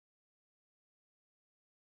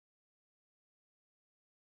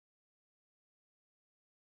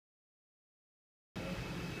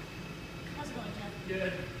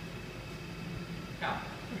good. Come.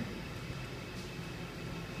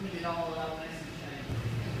 Let me get all nice and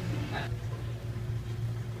shiny.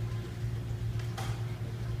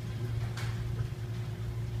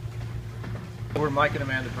 We're Mike and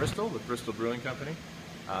Amanda Bristol with Bristol Brewing Company.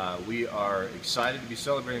 We are excited to be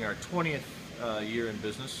celebrating our 20th year in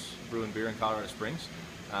business, brewing beer in Colorado Springs.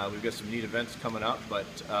 We've got some neat events coming up, but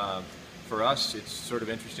for us it's sort of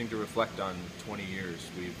interesting to reflect on 20 years.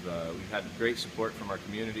 We've had great support from our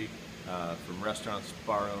community, from restaurants,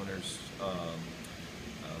 bar owners,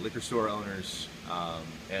 liquor store owners,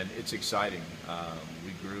 and it's exciting.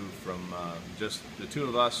 We grew from just the two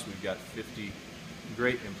of us. We've got 50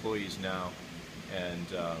 great employees now, and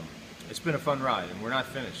it's been a fun ride, and we're not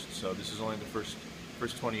finished, so this is only the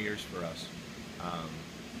first 20 years for us.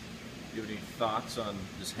 Do you have any thoughts on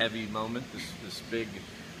this heavy moment, this big...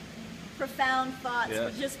 Profound thoughts Yes.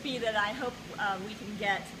 would just be that I hope we can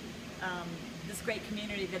get this great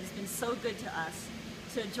community that has been so good to us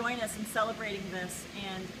to join us in celebrating this,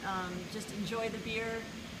 and just enjoy the beer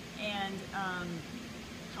and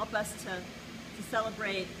help us to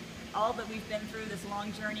celebrate all that we've been through, this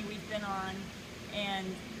long journey we've been on, and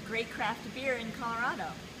great craft beer in Colorado,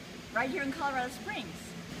 right here in Colorado Springs.